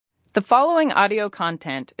The following audio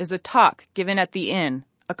content is a talk given at The Inn,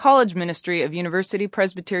 a college ministry of University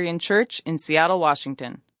Presbyterian Church in Seattle,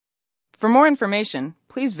 Washington. For more information,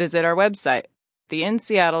 please visit our website,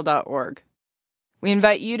 theinnseattle.org. We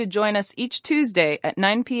invite you to join us each Tuesday at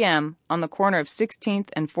 9 p.m. on the corner of 16th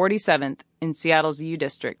and 47th in Seattle's U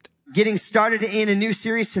District. Getting started in a new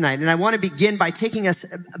series tonight, and I want to begin by taking us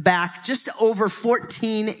back just over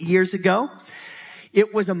 14 years ago.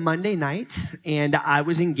 It was a Monday night, and I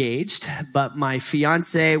was engaged, but my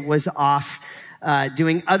fiance was off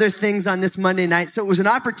doing other things on this Monday night, so it was an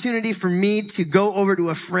opportunity for me to go over to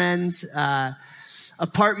a friend's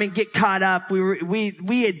apartment, get caught up.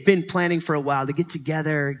 We had been planning for a while to get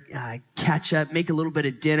together, catch up, make a little bit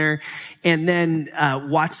of dinner, and then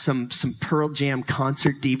watch some Pearl Jam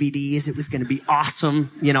concert DVDs. It was going to be awesome.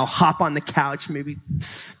 Hop on the couch, maybe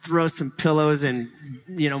throw some pillows and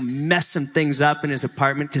mess some things up in his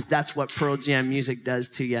apartment, because that's what Pearl Jam music does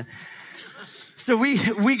to you. So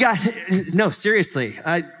we got, no, seriously,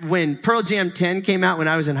 when Pearl Jam 10 came out when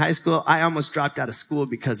I was in high school, I almost dropped out of school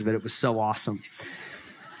because of it. It was so awesome.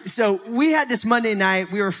 So we had this Monday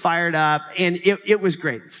night, we were fired up, and it was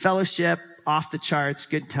great. Fellowship, off the charts,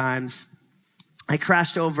 good times. I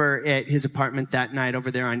crashed over at his apartment that night over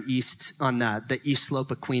there on the east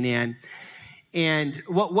slope of Queen Anne. And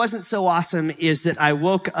what wasn't so awesome is that I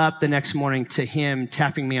woke up the next morning to him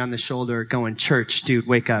tapping me on the shoulder going, "Church, dude,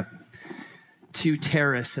 wake up. 2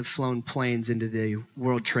 terrorists have flown planes into the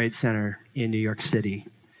World Trade Center in New York City."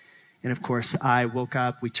 And of course, I woke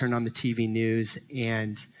up, we turned on the TV news,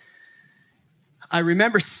 and I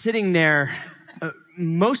remember sitting there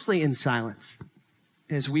mostly in silence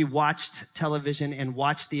as we watched television and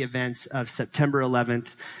watched the events of September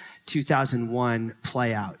 11th, 2001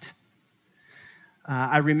 play out.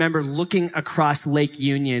 I remember looking across Lake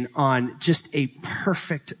Union on just a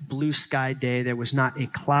perfect blue sky day. There was not a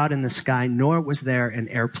cloud in the sky, nor was there an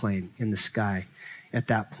airplane in the sky at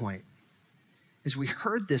that point. As we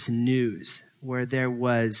heard this news where there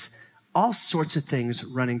was all sorts of things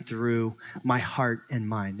running through my heart and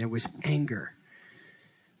mind. There was anger.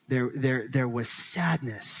 There was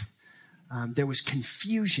sadness. There was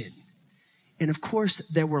confusion. And of course,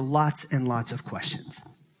 there were lots and lots of questions.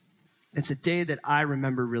 It's a day that I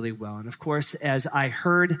remember really well. And of course, as I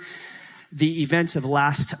heard the events of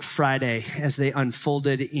last Friday as they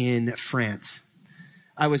unfolded in France,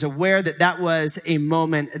 I was aware that that was a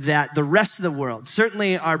moment that the rest of the world,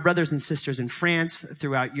 certainly our brothers and sisters in France,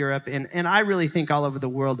 throughout Europe, and I really think all over the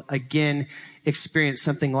world, again, experienced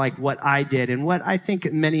something like what I did and what I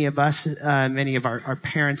think many of us, many of our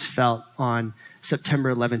parents felt on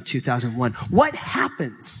September 11, 2001. What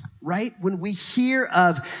happens, right, when we hear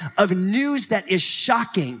of news that is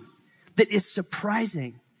shocking, that is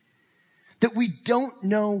surprising, that we don't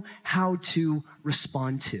know how to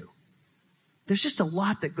respond to? There's just a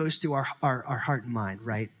lot that goes through our heart and mind,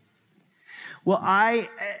 right? Well, I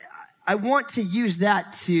want to use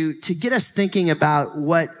that to get us thinking about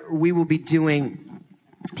what we will be doing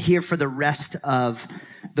here for the rest of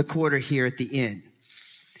the quarter here at the Inn.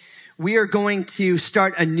 We are going to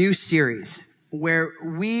start a new series where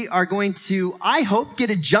we are going to, I hope, get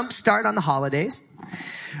a jump start on the holidays.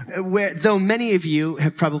 Though many of you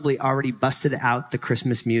have probably already busted out the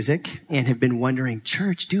Christmas music and have been wondering,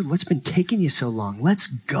 "Church, dude, what's been taking you so long? Let's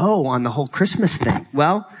go on the whole Christmas thing."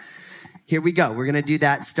 Well, here we go. We're going to do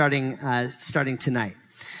that starting tonight.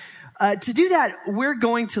 To do that, we're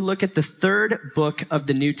going to look at the 3rd book of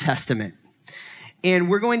the New Testament. And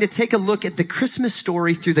we're going to take a look at the Christmas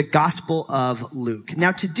story through the Gospel of Luke.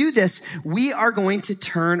 Now, to do this, we are going to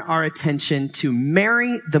turn our attention to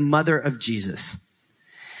Mary, the mother of Jesus.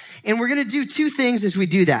 And we're going to do 2 things as we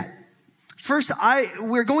do that. First,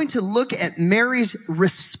 we're going to look at Mary's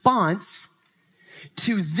response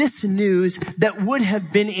to this news that would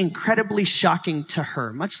have been incredibly shocking to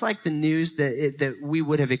her, much like the news that we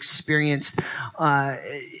would have experienced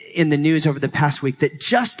in the news over the past week that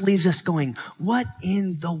just leaves us going, what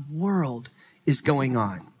in the world is going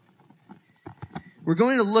on? We're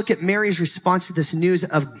going to look at Mary's response to this news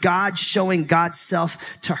of God showing God's self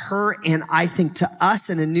to her and I think to us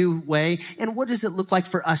in a new way. And what does it look like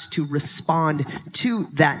for us to respond to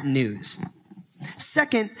that news?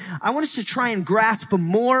 Second, I want us to try and grasp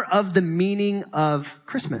more of the meaning of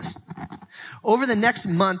Christmas. Over the next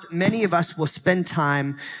month, many of us will spend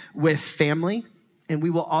time with family, and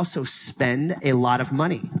we will also spend a lot of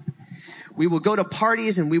money. We will go to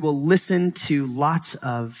parties and we will listen to lots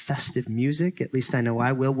of festive music. At least I know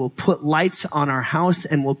I will. We'll put lights on our house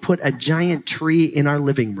and we'll put a giant tree in our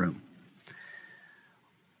living room.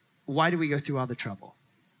 Why do we go through all the trouble?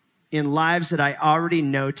 In lives that I already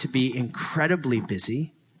know to be incredibly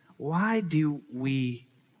busy, why do we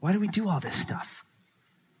do all this stuff?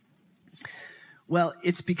 Well,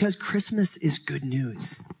 it's because Christmas is good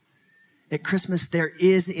news. At Christmas, there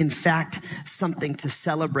is, in fact, something to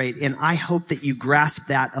celebrate, and I hope that you grasp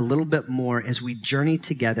that a little bit more as we journey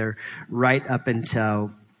together right up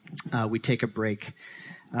until we take a break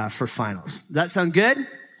for finals. Does that sound good?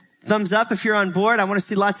 Thumbs up if you're on board. I want to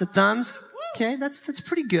see lots of thumbs. Okay, that's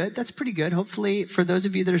pretty good. That's pretty good. Hopefully, for those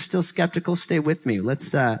of you that are still skeptical, stay with me.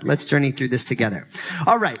 Let's journey through this together.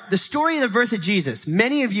 All right, the story of the birth of Jesus.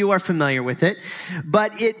 Many of you are familiar with it,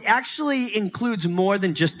 but it actually includes more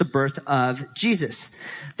than just the birth of Jesus.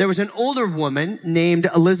 There was an older woman named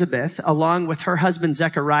Elizabeth, along with her husband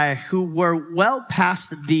Zechariah, who were well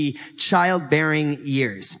past the childbearing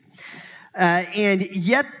years. And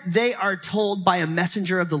yet they are told by a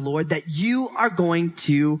messenger of the Lord that you are going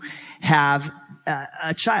to have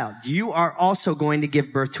a child. You are also going to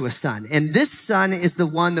give birth to a son. And this son is the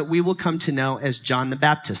one that we will come to know as John the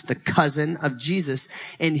Baptist, the cousin of Jesus.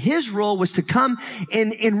 And his role was to come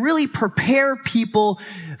and really prepare people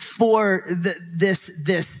for this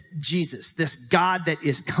Jesus, this God that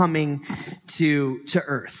is coming to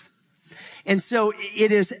earth. And so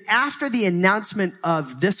it is after the announcement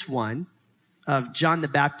of this one, of John the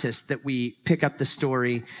Baptist, that we pick up the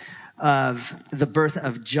story of the birth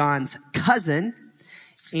of John's cousin.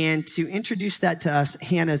 And to introduce that to us,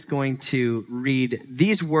 Hannah's going to read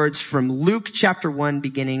these words from Luke chapter 1,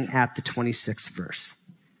 beginning at the 26th verse.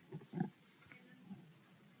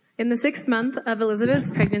 In the 6th month of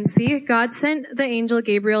Elizabeth's pregnancy, God sent the angel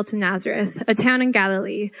Gabriel to Nazareth, a town in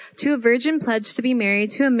Galilee, to a virgin pledged to be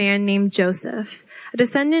married to a man named Joseph, a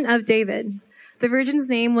descendant of David. The virgin's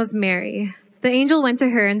name was Mary. The angel went to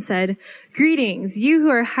her and said, "Greetings, you who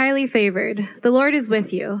are highly favored. The Lord is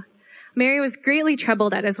with you." Mary was greatly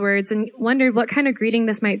troubled at his words and wondered what kind of greeting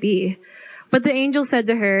this might be. But the angel said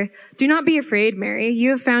to her, "Do not be afraid, Mary.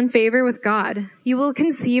 You have found favor with God. You will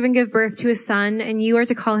conceive and give birth to a son, and you are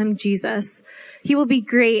to call him Jesus. He will be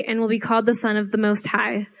great and will be called the Son of the Most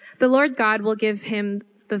High. The Lord God will give him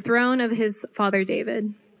the throne of his father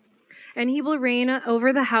David, and he will reign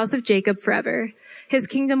over the house of Jacob forever. His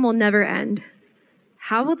kingdom will never end."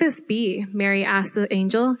 "How will this be?" Mary asked the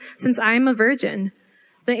angel, "since I am a virgin?"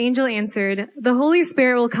 The angel answered, "The Holy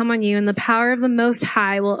Spirit will come on you, and the power of the Most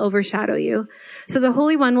High will overshadow you. So the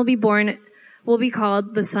Holy One will be born, will be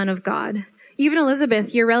called the Son of God. Even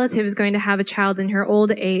Elizabeth, your relative, is going to have a child in her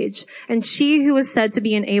old age, and she who was said to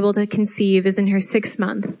be unable to conceive is in her 6th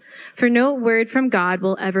month. For no word from God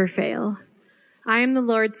will ever fail." "I am the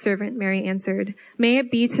Lord's servant," Mary answered. "May it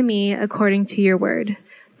be to me according to your word."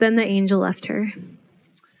 Then the angel left her.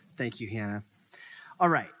 Thank you, Hannah. All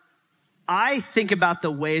right. I think about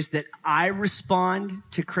the ways that I respond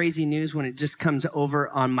to crazy news when it just comes over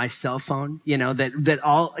on my cell phone.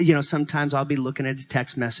 Sometimes I'll be looking at a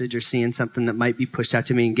text message or seeing something that might be pushed out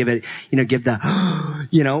to me and give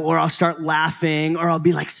or I'll start laughing, or I'll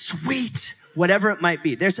be like, sweet, whatever it might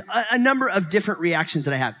be. There's a number of different reactions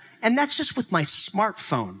that I have. And that's just with my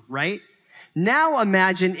smartphone, right? Now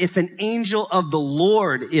imagine if an angel of the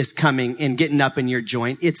Lord is coming and getting up in your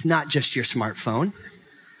joint. It's not just your smartphone.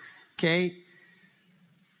 Okay?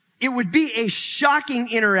 It would be a shocking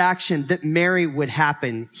interaction that Mary would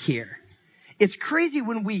happen here. It's crazy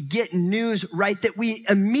when we get news, right, that we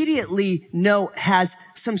immediately know has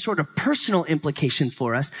some sort of personal implication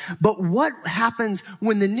for us. But what happens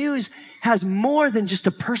when the news has more than just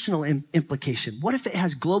a personal implication? What if it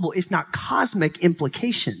has global, if not cosmic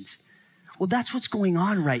implications? Well, that's what's going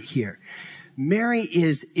on right here. Mary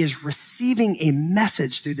is receiving a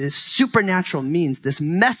message through this supernatural means, this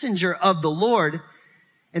messenger of the Lord,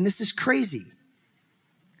 and this is crazy.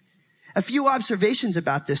 A few observations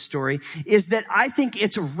about this story is that I think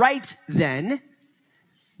it's right then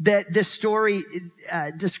that this story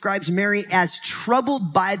describes Mary as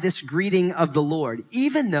troubled by this greeting of the Lord,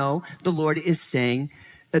 even though the Lord is saying,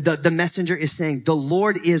 the messenger is saying, "The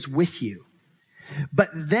Lord is with you." But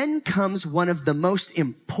then comes one of the most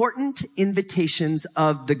important invitations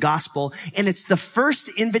of the gospel, and it's the first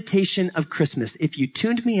invitation of Christmas. If you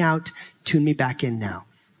tuned me out, tune me back in now.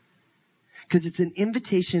 Because it's an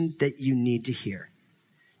invitation that you need to hear.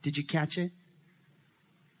 Did you catch it?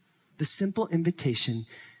 The simple invitation,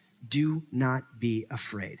 do not be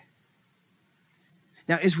afraid.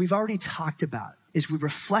 Now, as we've already talked about, as we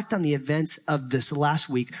reflect on the events of this last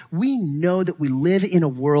week, we know that we live in a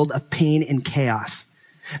world of pain and chaos.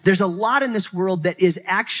 There's a lot in this world that is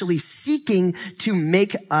actually seeking to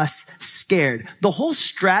make us scared. The whole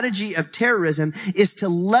strategy of terrorism is to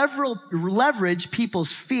leverage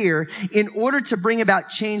people's fear in order to bring about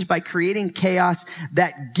change by creating chaos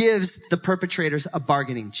that gives the perpetrators a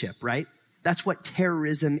bargaining chip, right? That's what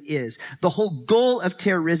terrorism is. The whole goal of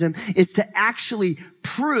terrorism is to actually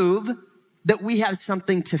prove that we have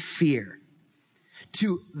something to fear,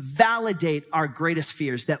 to validate our greatest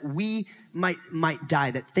fears, that we might die,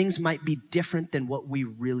 that things might be different than what we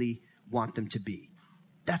really want them to be.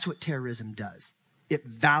 That's what terrorism does. It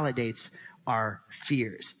validates our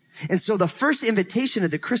fears. And so the first invitation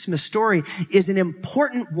of the Christmas story is an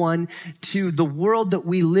important one to the world that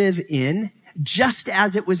we live in, just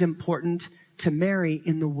as it was important to Mary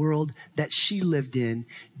in the world that she lived in.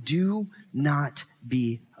 Do not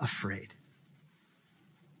be afraid.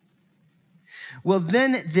 Well,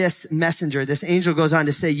 then this messenger, this angel goes on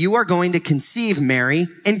to say, you are going to conceive, Mary,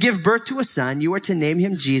 and give birth to a son. You are to name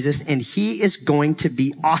him Jesus, and he is going to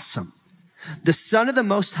be awesome. The Son of the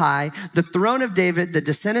Most High, the throne of David, the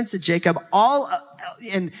descendants of Jacob,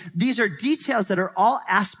 and these are details that are all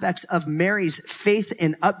aspects of Mary's faith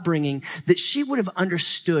and upbringing that she would have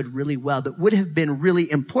understood really well, that would have been really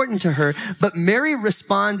important to her. But Mary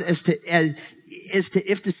responds as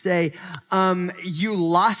if to say, you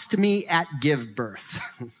lost me at give birth.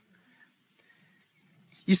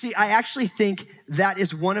 You see, I actually think that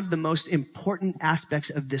is one of the most important aspects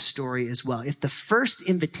of this story as well. If the first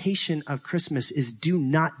invitation of Christmas is do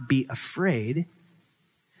not be afraid,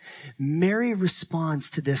 Mary responds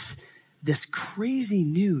to this crazy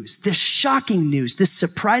news, this shocking news, this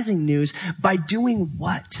surprising news by doing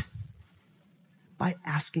what? By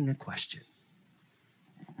asking a question.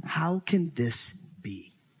 How can this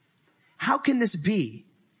be? How can this be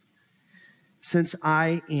since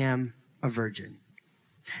I am a virgin?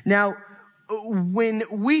 Now, when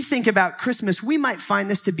we think about Christmas, we might find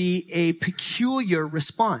this to be a peculiar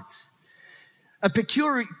response. I'm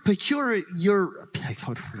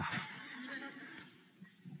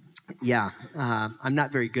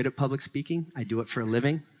not very good at public speaking. I do it for a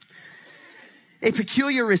living. A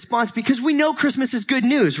peculiar response because we know Christmas is good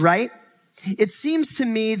news, right? It seems to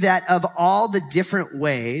me that of all the different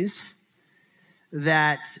ways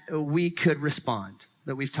that we could respond,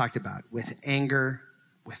 that we've talked about, with anger,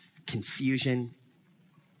 with confusion,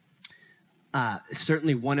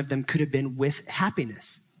 certainly one of them could have been with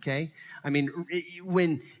happiness, okay? I mean,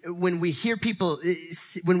 when we see people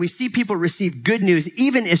receive good news,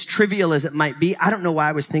 even as trivial as it might be, I don't know why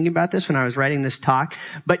I was thinking about this when I was writing this talk,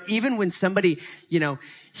 but even when somebody,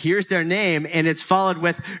 hears their name and it's followed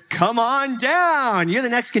with, come on down, you're the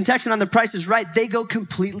next contestant on The Price is Right, they go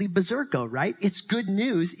completely berserko, right? It's good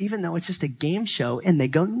news, even though it's just a game show, and they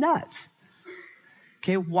go nuts.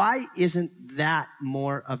 Okay, why isn't that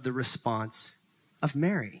more of the response of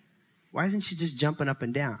Mary? Why isn't she just jumping up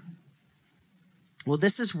and down? Well,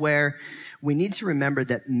 this is where we need to remember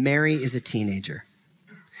that Mary is a teenager.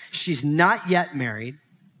 She's not yet married,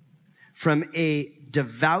 from a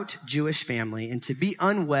devout Jewish family, and to be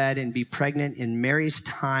unwed and be pregnant in Mary's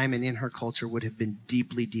time and in her culture would have been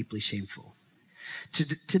deeply, deeply shameful.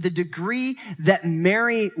 To the degree that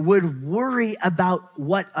Mary would worry about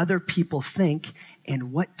what other people think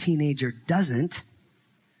and what teenager doesn't,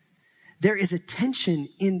 there is a tension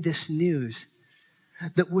in this news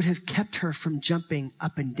that would have kept her from jumping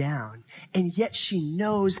up and down. And yet she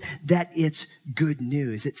knows that it's good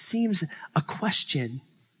news. It seems a question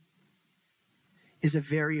is a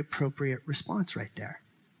very appropriate response right there.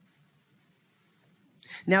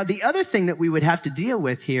 Now, the other thing that we would have to deal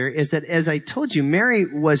with here is that, as I told you, Mary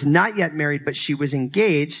was not yet married, but she was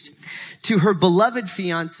engaged to her beloved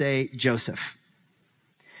fiance, Joseph.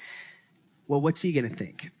 Well, what's he going to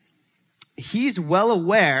think? He's well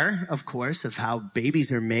aware, of course, of how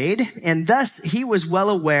babies are made, and thus he was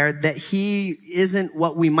well aware that he isn't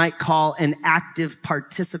what we might call an active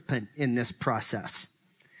participant in this process.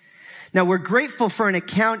 Now, we're grateful for an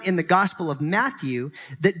account in the Gospel of Matthew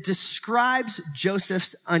that describes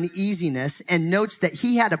Joseph's uneasiness and notes that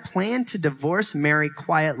he had a plan to divorce Mary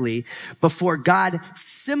quietly before God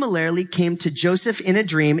similarly came to Joseph in a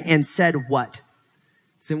dream and said what?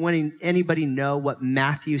 Does anybody know what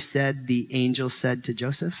Matthew said the angel said to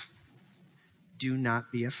Joseph? Do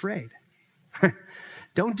not be afraid.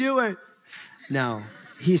 Don't do it. No,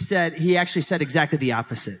 he actually said exactly the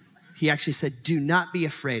opposite. He actually said, do not be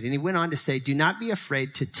afraid. And he went on to say, do not be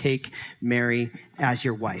afraid to take Mary as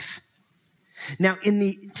your wife. Now, in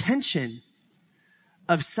the tension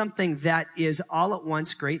of something that is all at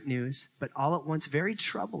once great news, but all at once very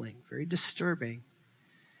troubling, very disturbing,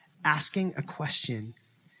 asking a question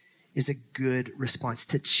is a good response.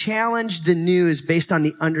 To challenge the news based on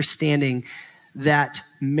the understanding that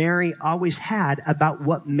Mary always had about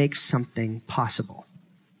what makes something possible.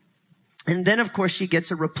 And then, of course, she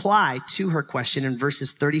gets a reply to her question in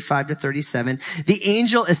verses 35 to 37. The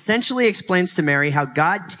angel essentially explains to Mary how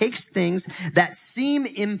God takes things that seem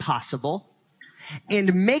impossible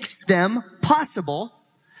and makes them possible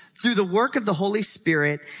through the work of the Holy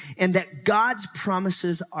Spirit, and that God's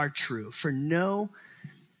promises are true. For no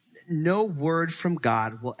word from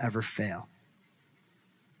God will ever fail.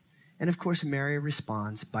 And of course, Mary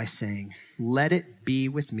responds by saying, "Let it be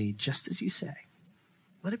with me just as you say.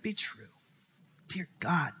 Let it be true. Dear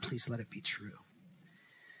God, please let it be true."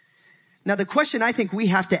 Now, the question I think we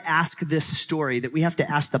have to ask this story, that we have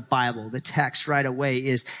to ask the Bible, the text right away,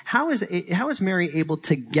 is how is Mary able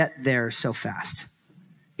to get there so fast?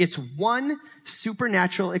 It's one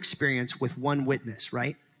supernatural experience with one witness,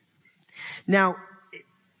 right? Now,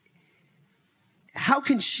 how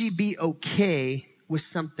can she be okay with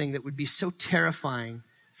something that would be so terrifying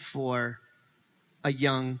for a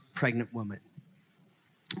young pregnant woman?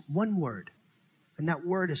 One word, and that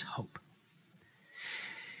word is hope.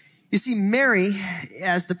 You see, Mary,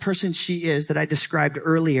 as the person she is that I described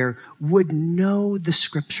earlier, would know the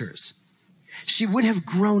scriptures. She would have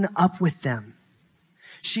grown up with them.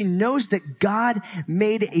 She knows that God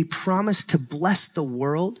made a promise to bless the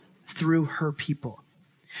world through her people.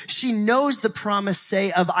 She knows the promise,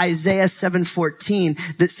 say, of Isaiah 7:14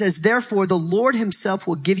 that says, "Therefore the Lord himself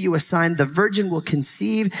will give you a sign. The virgin will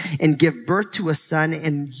conceive and give birth to a son,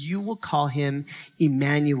 and you will call him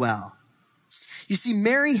Emmanuel." You see,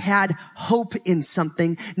 Mary had hope in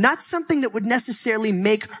something, not something that would necessarily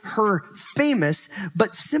make her famous,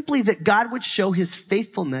 but simply that God would show his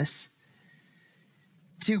faithfulness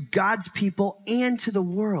to God's people and to the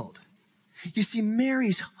world. You see,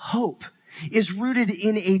 Mary's hope is rooted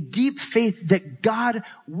in a deep faith that God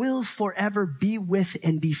will forever be with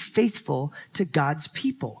and be faithful to God's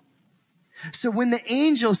people. So when the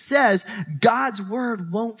angel says, "God's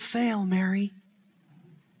word won't fail, Mary,"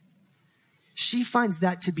 she finds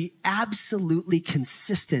that to be absolutely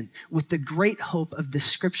consistent with the great hope of the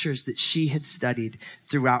scriptures that she had studied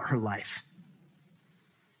throughout her life.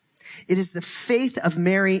 It is the faith of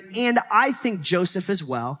Mary, and I think Joseph as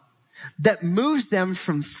well, that moves them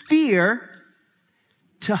from fear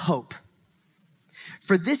to hope.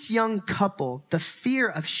 For this young couple, the fear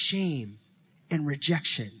of shame and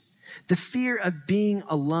rejection, the fear of being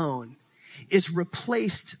alone, is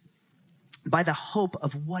replaced by the hope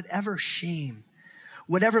of whatever shame,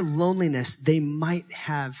 whatever loneliness they might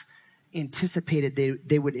have anticipated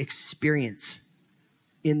they would experience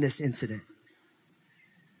in this incident.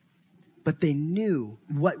 But they knew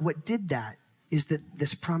what did that is that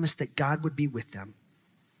this promise that God would be with them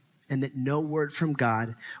and that no word from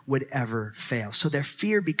God would ever fail. So their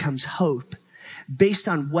fear becomes hope based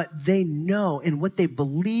on what they know and what they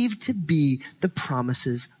believe to be the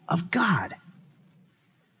promises of God.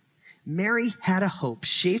 Mary had a hope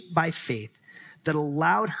shaped by faith that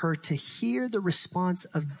allowed her to hear the response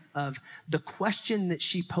of the question that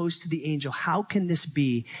she posed to the angel, "How can this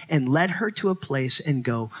be?" and led her to a place and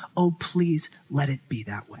go, "Oh, please let it be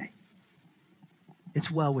that way. It's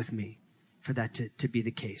well with me for that to be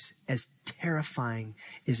the case, as terrifying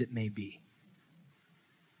as it may be."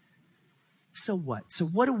 So what? So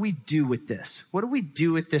what do we do with this? What do we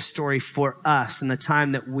do with this story for us in the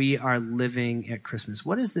time that we are living at Christmas?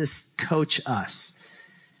 What does this coach us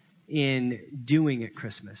in doing at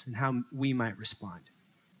Christmas and how we might respond?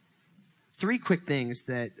 3 quick things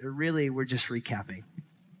that really we're just recapping.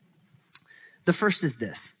 The first is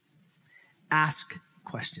this: ask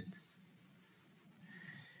questions.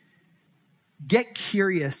 Get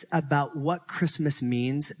curious about what Christmas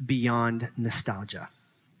means beyond nostalgia.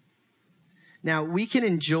 Now, we can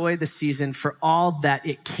enjoy the season for all that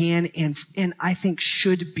it can and I think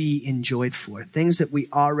should be enjoyed for, things that we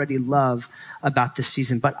already love about the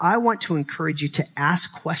season. But I want to encourage you to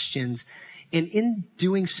ask questions, and in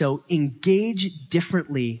doing so, engage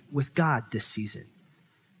differently with God this season.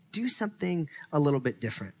 Do something a little bit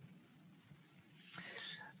different.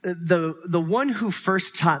 The one who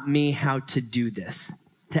first taught me how to do this,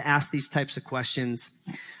 to ask these types of questions,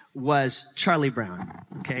 was Charlie Brown.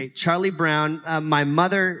 Okay. Charlie Brown, my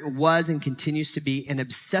mother was and continues to be an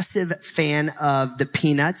obsessive fan of the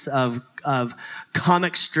Peanuts, of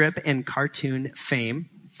comic strip and cartoon fame.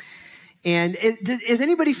 And is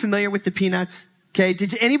anybody familiar with the Peanuts? Okay.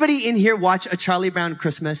 Did anybody in here watch A Charlie Brown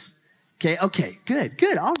Christmas? Okay.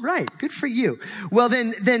 Good. All right. Good for you. Well,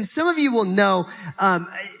 then some of you will know,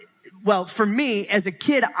 well, for me as a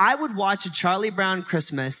kid, I would watch A Charlie Brown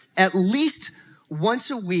Christmas at least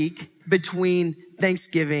once a week between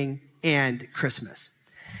Thanksgiving and Christmas.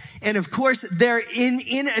 And of course, there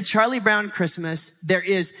in A Charlie Brown Christmas, there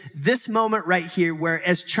is this moment right here where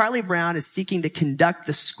as Charlie Brown is seeking to conduct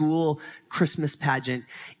the school Christmas pageant,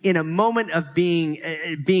 in a moment of being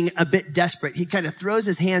a bit desperate, he kind of throws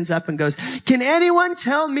his hands up and goes, "Can anyone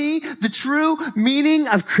tell me the true meaning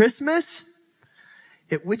of Christmas?"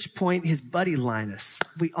 At which point his buddy Linus,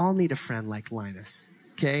 we all need a friend like Linus,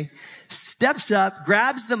 okay, steps up,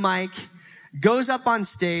 grabs the mic, goes up on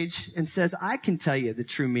stage and says, "I can tell you the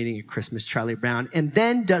true meaning of Christmas, Charlie Brown." And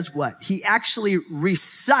then does what? He actually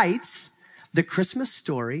recites the Christmas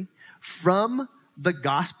story from the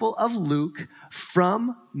Gospel of Luke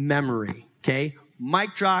from memory. Okay?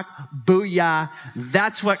 Mic drop, booyah.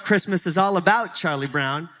 That's what Christmas is all about, Charlie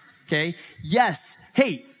Brown. Okay? Yes.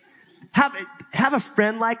 Hey, have a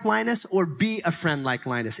friend like Linus or be a friend like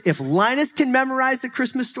Linus. If Linus can memorize the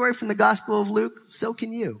Christmas story from the Gospel of Luke, so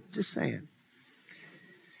can you. Just saying.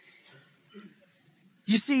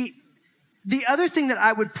 You see, the other thing that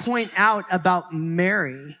I would point out about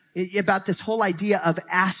Mary, about this whole idea of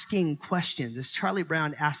asking questions, as Charlie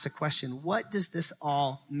Brown asks a question, what does this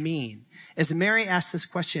all mean? As Mary asks this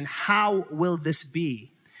question, how will this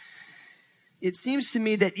be? It seems to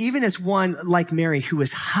me that even as one like Mary, who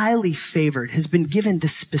is highly favored, has been given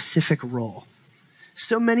this specific role.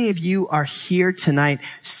 So many of you are here tonight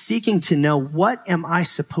seeking to know, what am I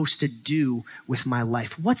supposed to do with my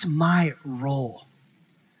life? What's my role?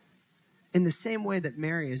 In the same way that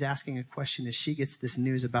Mary is asking a question as she gets this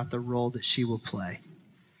news about the role that she will play.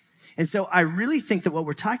 And so I really think that what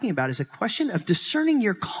we're talking about is a question of discerning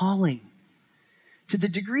your calling. To the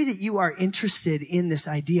degree that you are interested in this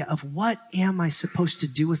idea of what am I supposed to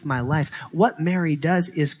do with my life, what Mary does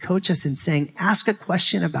is coach us in saying, ask a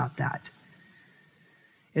question about that.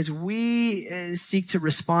 As we seek to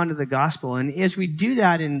respond to the gospel, and as we do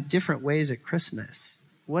that in different ways at Christmas,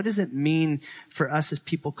 what does it mean for us as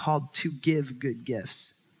people called to give good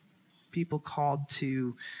gifts? People called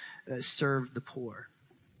to serve the poor.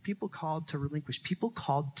 People called to relinquish. People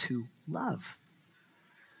called to love.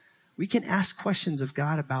 We can ask questions of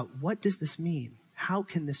God about, what does this mean? How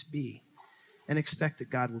can this be? And expect that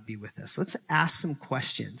God will be with us. Let's ask some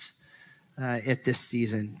questions at this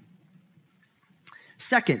season.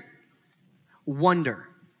 Second, wonder.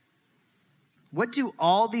 What do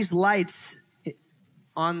all these lights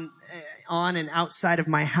on and outside of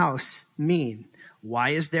my house mean? Why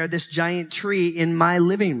is there this giant tree in my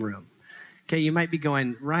living room? Okay, you might be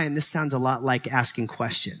going, Ryan, this sounds a lot like asking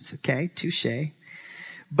questions. Okay, touche.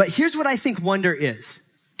 But here's what I think wonder is.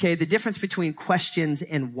 Okay, the difference between questions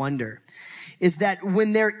and wonder is that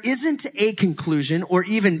when there isn't a conclusion, or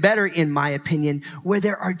even better, in my opinion, where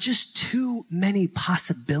there are just too many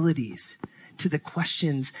possibilities to the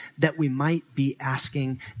questions that we might be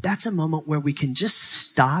asking, that's a moment where we can just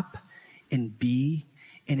stop and be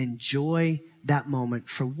and enjoy that moment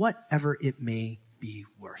for whatever it may be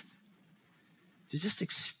worth. To just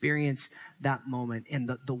experience that moment and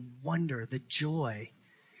the wonder, the joy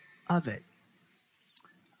of it.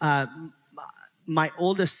 My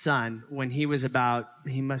oldest son, when he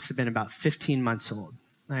must have been about 15 months old.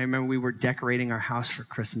 I remember we were decorating our house for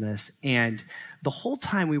Christmas, and the whole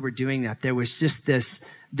time we were doing that, there was just this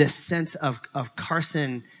sense of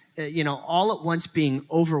Carson, all at once being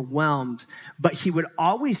overwhelmed, but he would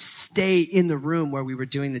always stay in the room where we were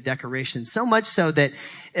doing the decorations. So much so that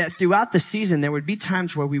throughout the season, there would be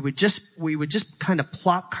times where we would just kind of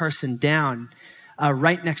plop Carson down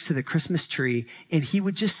right next to the Christmas tree, and he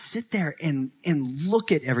would just sit there and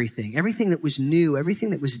look at everything that was new,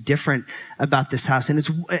 everything that was different about this house. And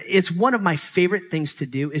it's one of my favorite things to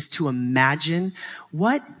do is to imagine,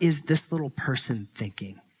 what is this little person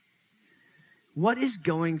thinking? What is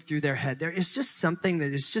going through their head? There is just something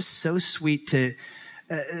that is just so sweet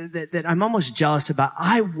that I'm almost jealous about.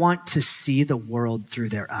 I want to see the world through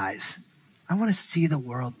their eyes. I want to see the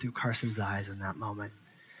world through Carson's eyes in that moment.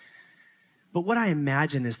 But what I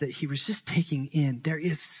imagine is that he was just taking in, there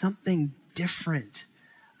is something different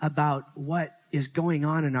about what is going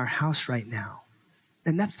on in our house right now.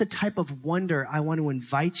 And that's the type of wonder I want to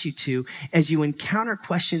invite you to as you encounter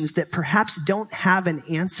questions that perhaps don't have an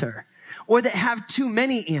answer or that have too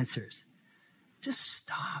many answers. Just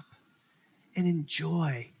stop and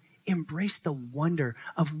enjoy, embrace the wonder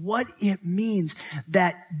of what it means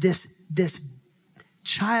that this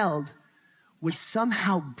child would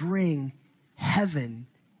somehow bring heaven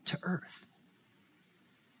to earth.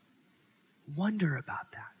 Wonder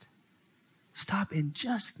about that. Stop and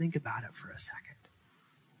just think about it for a second.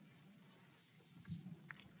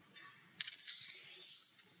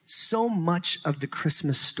 So much of the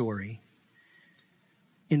Christmas story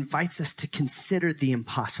invites us to consider the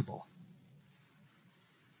impossible.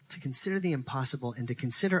 To consider the impossible and to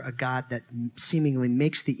consider a God that seemingly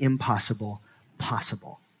makes the impossible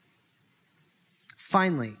possible.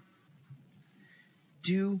 Finally,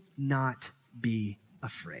 do not be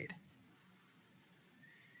afraid.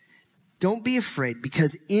 Don't be afraid,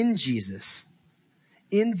 because in Jesus,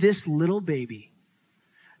 in this little baby,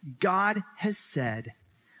 God has said,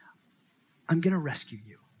 I'm going to rescue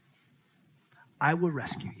you. I will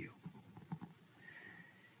rescue you.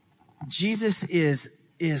 Jesus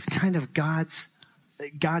is kind of God's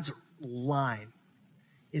line.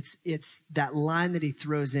 It's that line that he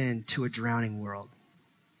throws in to a drowning world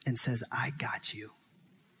and says, I got you.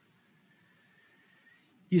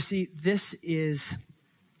 You see, this is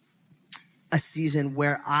a season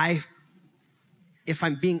where if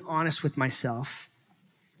I'm being honest with myself,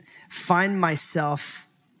 find myself,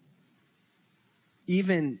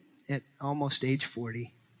 even at almost age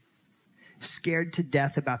 40, scared to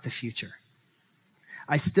death about the future.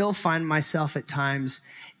 I still find myself at times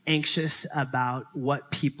anxious about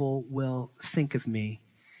what people will think of me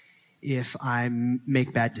if I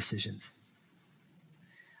make bad decisions.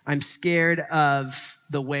 I'm scared of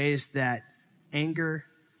the ways that anger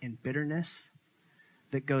and bitterness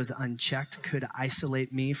that goes unchecked could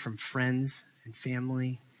isolate me from friends and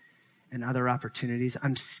family and other opportunities.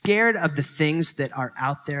 I'm scared of the things that are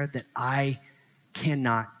out there that I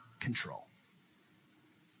cannot control.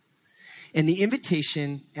 And the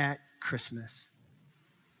invitation at Christmas,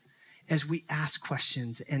 as we ask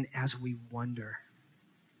questions and as we wonder,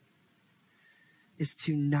 is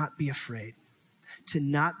to not be afraid. To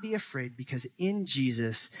not be afraid, because in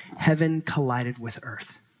Jesus, heaven collided with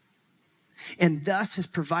earth. And thus has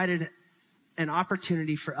provided an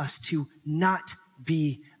opportunity for us to not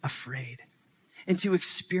be afraid and to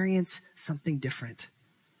experience something different.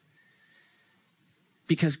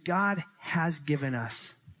 Because God has given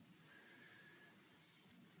us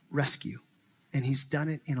rescue, and he's done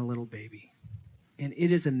it in a little baby. And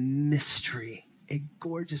it is a mystery, a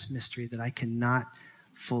gorgeous mystery that I cannot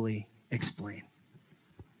fully explain.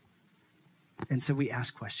 And so we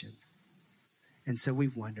ask questions. And so we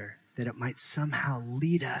wonder that it might somehow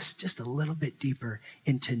lead us just a little bit deeper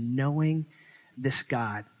into knowing this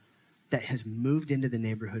God that has moved into the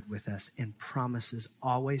neighborhood with us and promises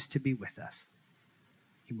always to be with us.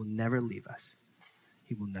 He will never leave us.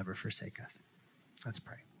 He will never forsake us. Let's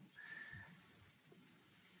pray.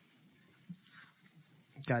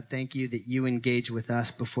 God, thank you that you engage with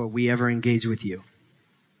us before we ever engage with you.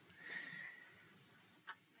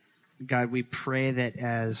 God, we pray that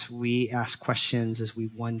as we ask questions, as we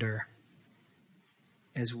wonder,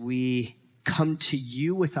 as we come to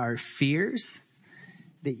you with our fears,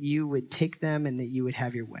 that you would take them and that you would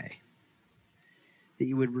have your way. That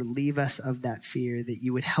you would relieve us of that fear, that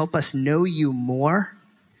you would help us know you more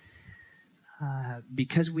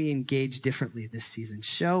because we engage differently this season.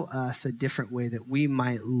 Show us a different way that we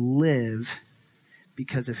might live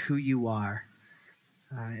because of who you are.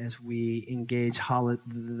 As we engage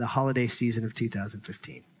the holiday season of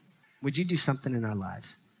 2015. Would you do something in our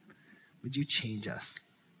lives? Would you change us?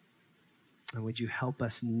 And would you help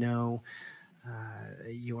us know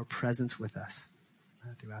your presence with us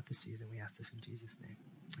throughout the season? We ask this in Jesus' name.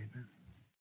 Amen.